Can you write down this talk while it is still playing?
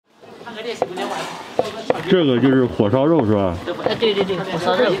这个就是火烧肉是吧？对，火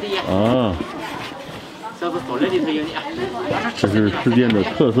烧肉。啊。这是事件的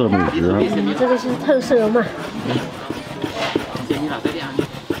特色美食。这个是特色嘛？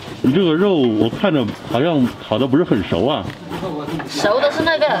你这个肉我看着好像烤的不是很熟啊。熟的是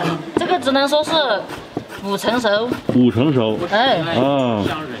那个，这个只能说是5成熟。5成熟。哎。啊。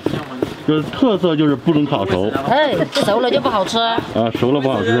这特色就是不能烤熟。哎，熟了就不好吃。啊，熟了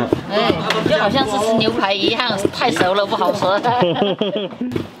不好吃。哎，就好像是吃牛排一样，太熟了不好吃。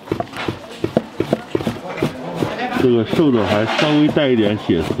这个瘦的还稍微带一点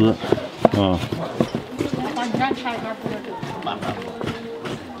血丝，啊。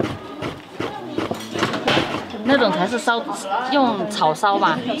那种才是用草烧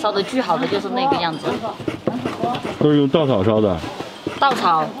嘛，烧的巨好的就是那个样子。都是用稻草烧的。稻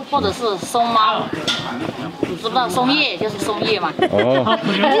草或者是松猫，你知不知道松叶就是松叶嘛？哦。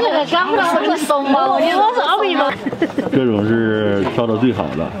这个松猫，你说是奥秘吗？这种是烧的最好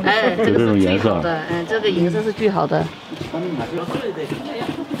的。哎，就这种颜色。这个颜色是巨好的。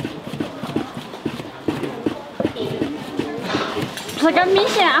这个米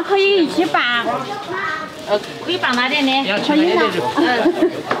线可以一起拌。可以拌哪点呢？可以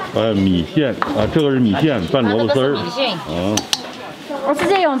的。米线啊，这个是米线拌萝卜丝儿。米线。啊。我直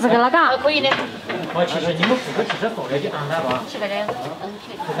接用这个了，嘎。可以的。其实你们4个吃送的就安排吧。7个的。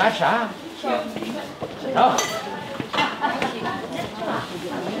不敢吃啊。好。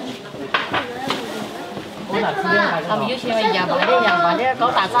他们有些羊拌的高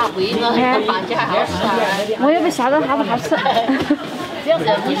大炸不一个拌起来好吃啊。我也不晓得好不好吃。只要是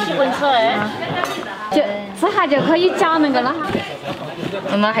你喜欢吃哎。就这下就可以夹那个了。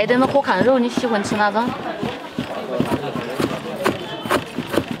那还等着火炕肉，你喜欢吃哪种？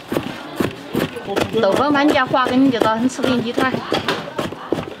豆腐番茄花根就到很吃点鸡腿。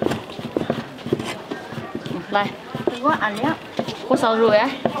来，给我2两。火烧肉呀，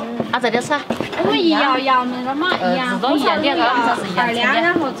在这吃。我们一样那个嘛，一样。自动一样点，它是一样2两，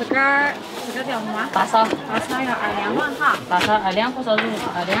然后这个叫什么？大烧。大烧要2两嘛哈。大烧2两，火烧肉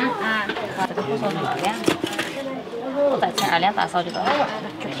2两。啊，这个火烧肉2两。再称2两大烧就到了。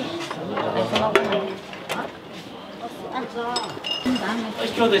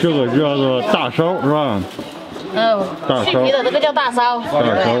这个叫做大烧是吧？大烧。的这个叫大烧。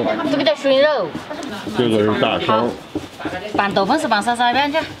这个叫熏肉。这个是大烧。拌豆腐是拌啥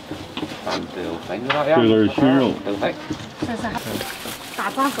边去？这个是熏肉。大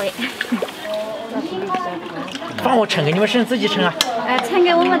杂烩。帮我称给你们省自己称啊。称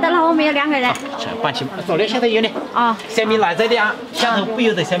给我们的了，我们有2个人。放心，昨天现在有的。啊。小米辣在的啊，下头不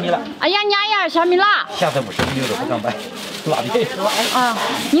有的小米辣。哎呀，伢小米辣。下头不是有的不敢买，辣的。啊，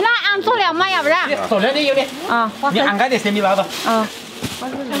你那按佐料嘛，要不然。佐料的有的。啊。你按开的小米辣的。啊。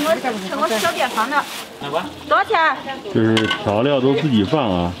称我小碟放的。多少钱？就是调料都自己放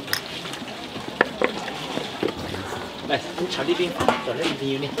啊。来，你炒里边，佐料里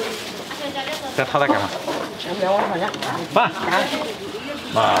边有的。这掏它干嘛？放。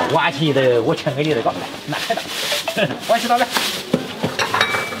嘛，完全的，我称给你这个，拿开的，完全到了。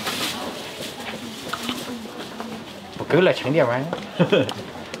不够了，称点完。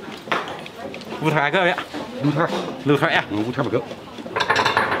5团够呀？6团呀？5团不够。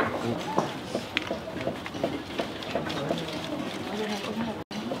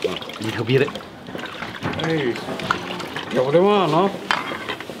1头比的。哎，有的嘛，喏。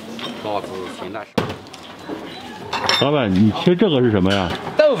老子现在是。老板，你切这个是什么呀？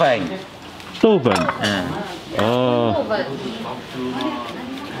豆粉。豆粉。哦。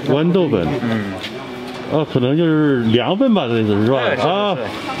豌豆粉。可能就是凉粉吧，这意思是吧？啊。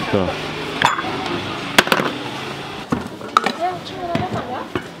是吧？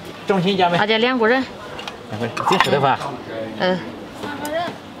重庆家没？大家2个人。这石头粉。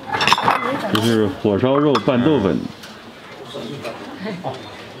这是火烧肉拌豆粉。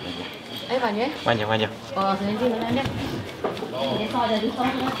慢点。哦，这边2点。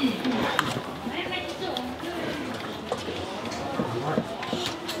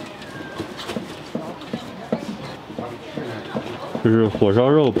这是火烧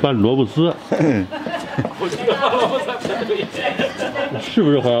肉拌萝卜丝。是不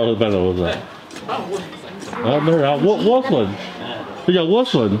是火烧肉拌萝卜丝？啊，那是啥？莴笋。这叫莴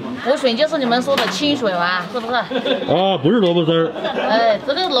笋。莴笋就是你们说的清水嘛，是不是？啊，不是萝卜丝儿。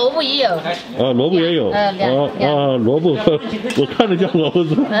这个萝卜也有。萝卜也有。萝卜和我看着叫萝卜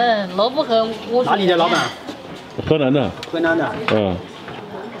丝。萝卜和莴笋。哪里的老板？河南的。河南的。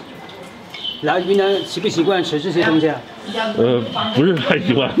来云南习不习惯吃这些东西啊？不是太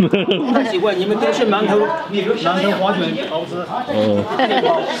喜欢。不太喜欢，你们都是馒头花卷包子。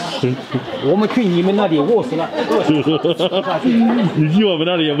我们去你们那里饿死了。你去我们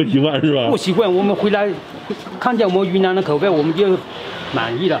那里也不习惯是吧？不习惯，我们回来看见我们云南的口味，我们就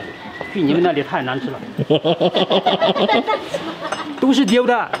满意了。去你们那里太难吃了，都是丢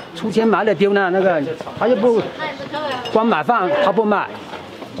的，出钱买的丢呢。那个他又不光买饭，他不卖。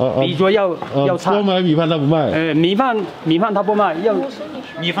比如说要菜，光买米饭他不卖。米饭他不卖，要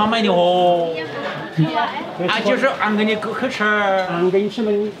米饭卖的哦。就是俺给你可吃。俺给你吃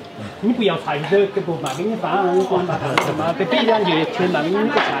嘛，你不要菜就不卖给你饭，光买饭什么？必然就全买给你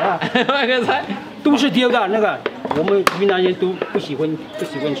个菜啊。买个菜都是丢的，那个我们云南人都不喜欢吃。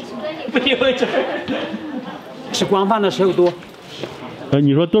不喜欢吃，吃光饭的时候多。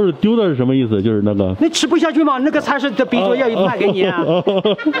你说都是丢的是什么意思？就是那个你吃不下去嘛？那个菜是比如说要卖给你啊。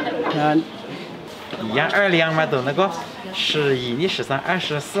一样2两嘛，都那个11、13、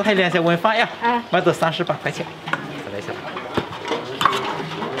24，还2些文饭呀，买到38块钱，再来一下。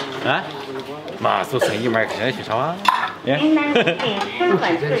啊？嘛，做生意嘛，肯定去炒啊。云南美食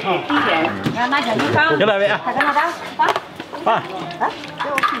馆是地缘，让大家给哪位啊？啊。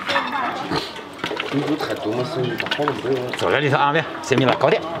人都太多嘛，生意好了没有？坐这里头啊，别，谁米了高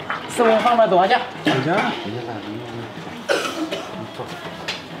点。4文饭嘛多少钱？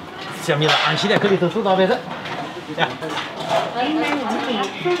小米了27点，可里头收到没事。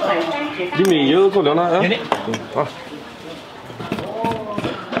里面有佐料了啊？好。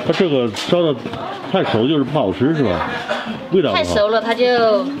它这个烧的太熟就是不好吃是吧？味道不好。太熟了，它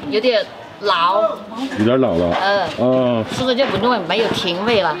就有点老。有点老了。吃着就不对，没有甜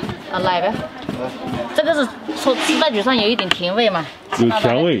味了。来呗。这个是说吃在嘴上有一点甜味嘛。有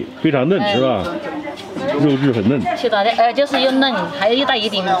甜味，非常嫩是吧？肉质很嫩。吃到的就是又嫩，还有带一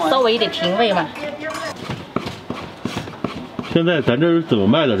点稍微一点甜味嘛。现在咱这是怎么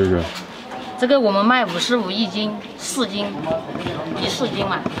卖的？这是？这个我们卖55一斤，4斤，14斤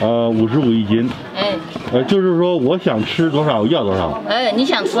嘛。55一斤。就是说我想吃多少要多少。你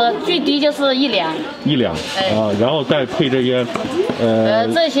想吃最低就是1两。1两。然后再配这些。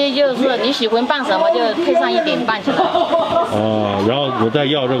这些就是你喜欢拌什么就配上一点拌起来。然后我再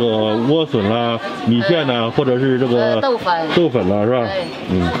要这个莴笋啦、米线啦，或者是这个豆粉啦，是吧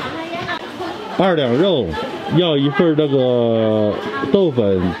？2两肉，要1份这个豆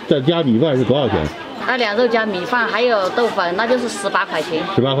粉，再加米饭是多少钱？2两肉加米饭还有豆粉，那就是18块钱。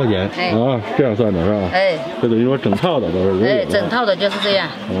18块钱。这样算的是吧？这等于说整套的都是。整套的就是这样。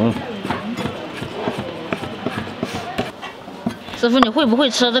师傅，你会不会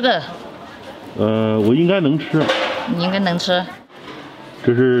吃这个？我应该能吃。你应该能吃。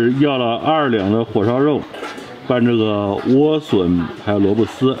这是要了2两的火烧肉，拌这个莴笋还有萝卜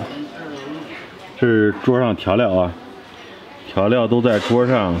丝。这是桌上调料啊，调料都在桌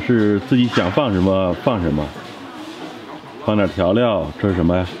上，是自己想放什么放什么。放点调料，这是什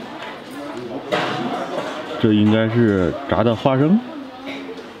么呀？这应该是炸的花生，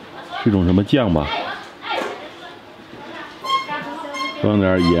是一种什么酱吧？放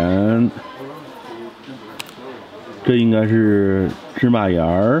点盐，这应该是芝麻盐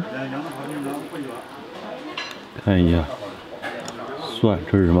儿。看一下，蒜，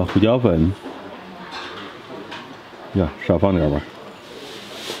这是什么？胡椒粉。呀，少放点吧。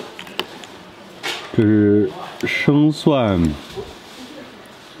这是生蒜，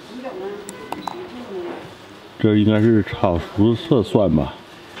这应该是炒熟色蒜吧。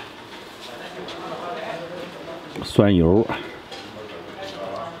蒜油。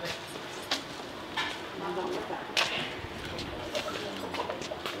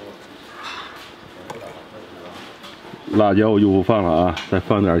辣椒我就不放了啊，再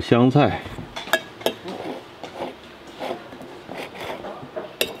放点香菜。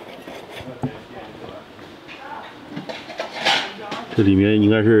这里面应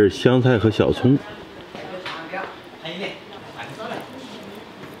该是香菜和小葱。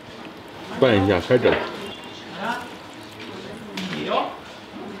拌一下，开整。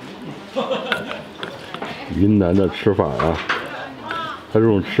云南的吃法啊，它这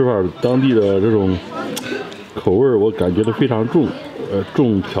种吃法，当地的这种口味我感觉都非常重，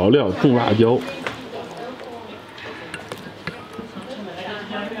重调料，重辣椒。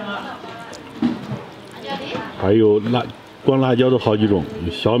还有光辣椒都好几种，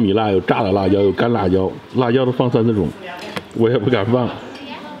有小米辣，有炸的辣椒，有干辣椒，辣椒都放3、4种，我也不敢放。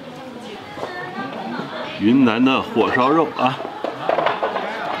云南的火烧肉啊，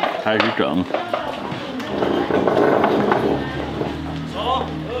开始整。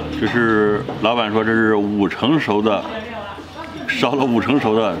这是老板说这是5成熟的，烧了5成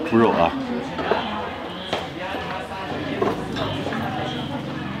熟的猪肉啊。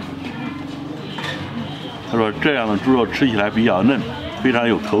说这样的猪肉吃起来比较嫩，非常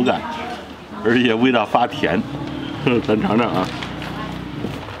有口感，而且味道发甜。咱尝尝啊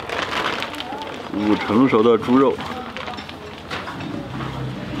，5成熟的猪肉。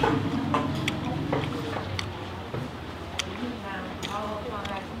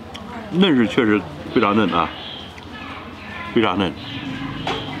嫩是确实非常嫩啊，非常嫩。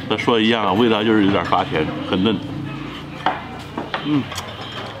他说的一样啊，味道就是有点发甜，很嫩。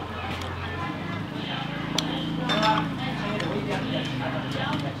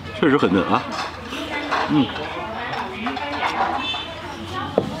确实很嫩啊。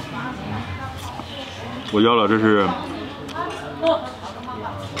我要了，这是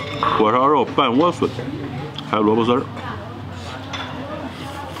火烧肉拌莴笋，还有萝卜丝儿。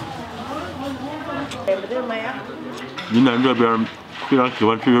云南这边非常喜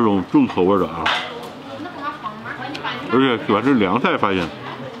欢吃这种重口味的啊，而且喜欢吃凉菜，发现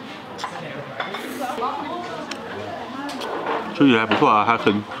吃起来不错啊，还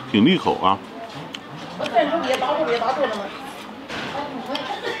挺利口啊。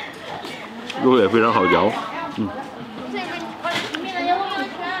肉也非常好嚼，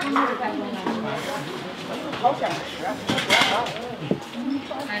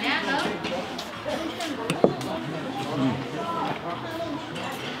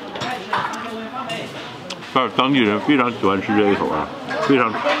但是当地人非常喜欢吃这一口啊，非常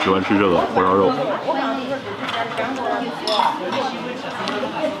喜欢吃这个火烧肉。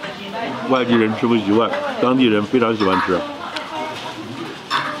外地人吃不习惯，当地人非常喜欢吃。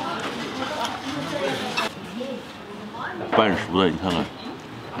半熟的，你看看，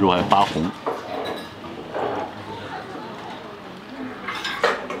肉还发红。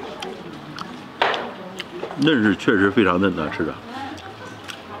嫩是确实非常嫩的，吃着。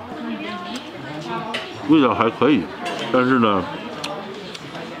味道还可以，但是呢，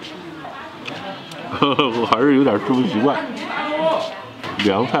我还是有点吃不习惯。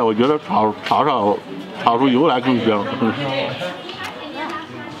凉菜我觉得炒出油来更香。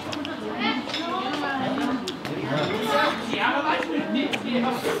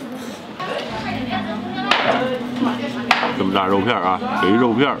这么大肉片啊，肥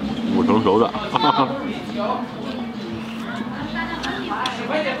肉片，5成熟的。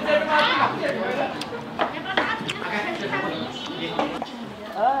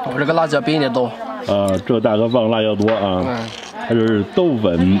我这个辣椒比你多。这大哥放辣椒多啊。它这是豆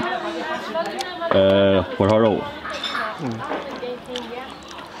粉，火烧肉。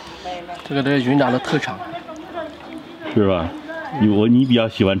这个是云南的特产。是吧？你比较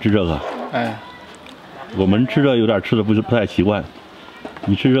喜欢吃这个？哎。我们吃这有点吃的不太习惯。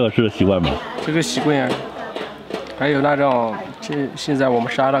你吃这个吃的习惯吗？这个习惯呀。还有那种，现在我们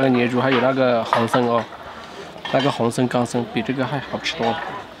杀那个野猪，还有那个红参哦，那个红参、冈参比这个还好吃多了。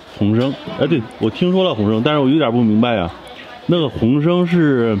红参，哎，对，我听说了红参，但是我有点不明白呀。那个红参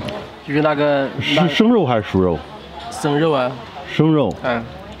是，就是那个是生肉还是熟肉？生肉啊。生肉。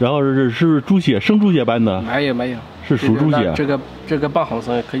然后是猪血，生猪血拌的？没有。是熟猪血。这个拌红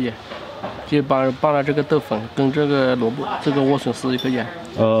参也可以，就拌了这个豆粉跟这个萝卜，这个莴笋丝也可以。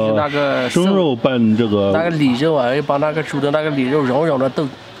那个生肉拌这个。那个里肉啊，要把那个煮的那个里肉软软的都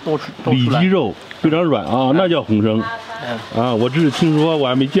出来。里脊肉非常软啊，那叫红参。啊，我只是听说，我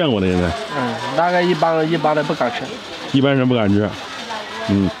还没见过呢，现在。那个一般的不敢吃。一般人不敢吃。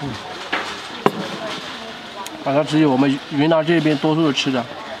好像只有我们云南这边多数是吃的。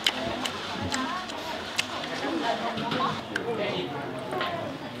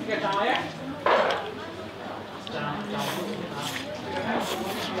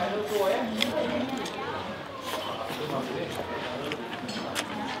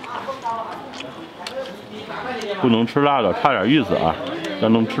不能吃辣的，差点意思啊！要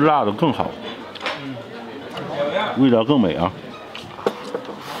能吃辣的更好，味道更美啊！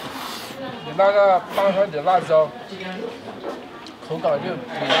你那个放上点辣椒，口感就比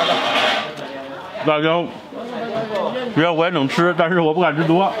那个辣椒，虽然我也能吃，但是我不敢吃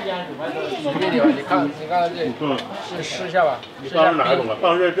多。随便你看这，试一下吧。放是哪一种啊？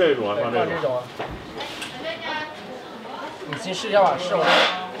放这种啊？放这种啊？你先试一下吧，试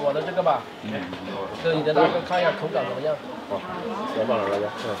我的这个吧。对你的那个看一下口感怎么样。好，我放点辣椒。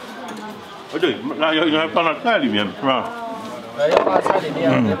对，辣椒应该放到菜里面是吧？要放在菜里面。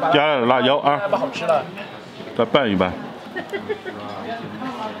加点辣椒啊。不好吃了。再拌一拌。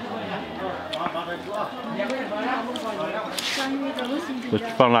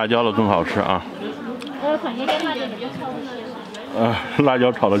放辣椒了更好吃啊。辣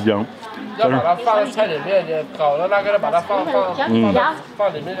椒炒的香。要把它放在菜里面，你搞的那个把它放里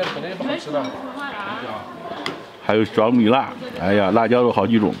面，肯定不好吃了。还有小米辣，哎呀，辣椒有好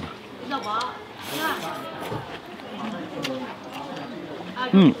几种。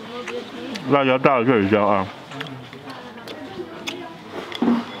辣椒炸的确实香啊。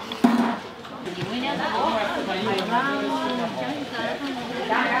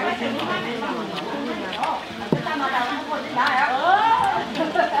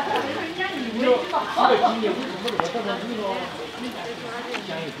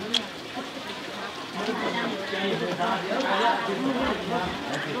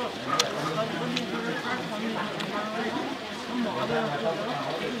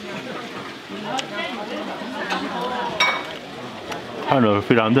看着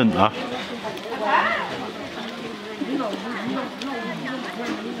非常嫩啊。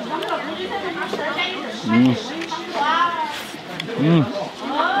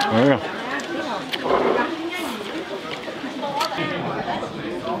哎呀。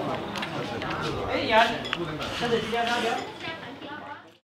哎呀，这是几点钟？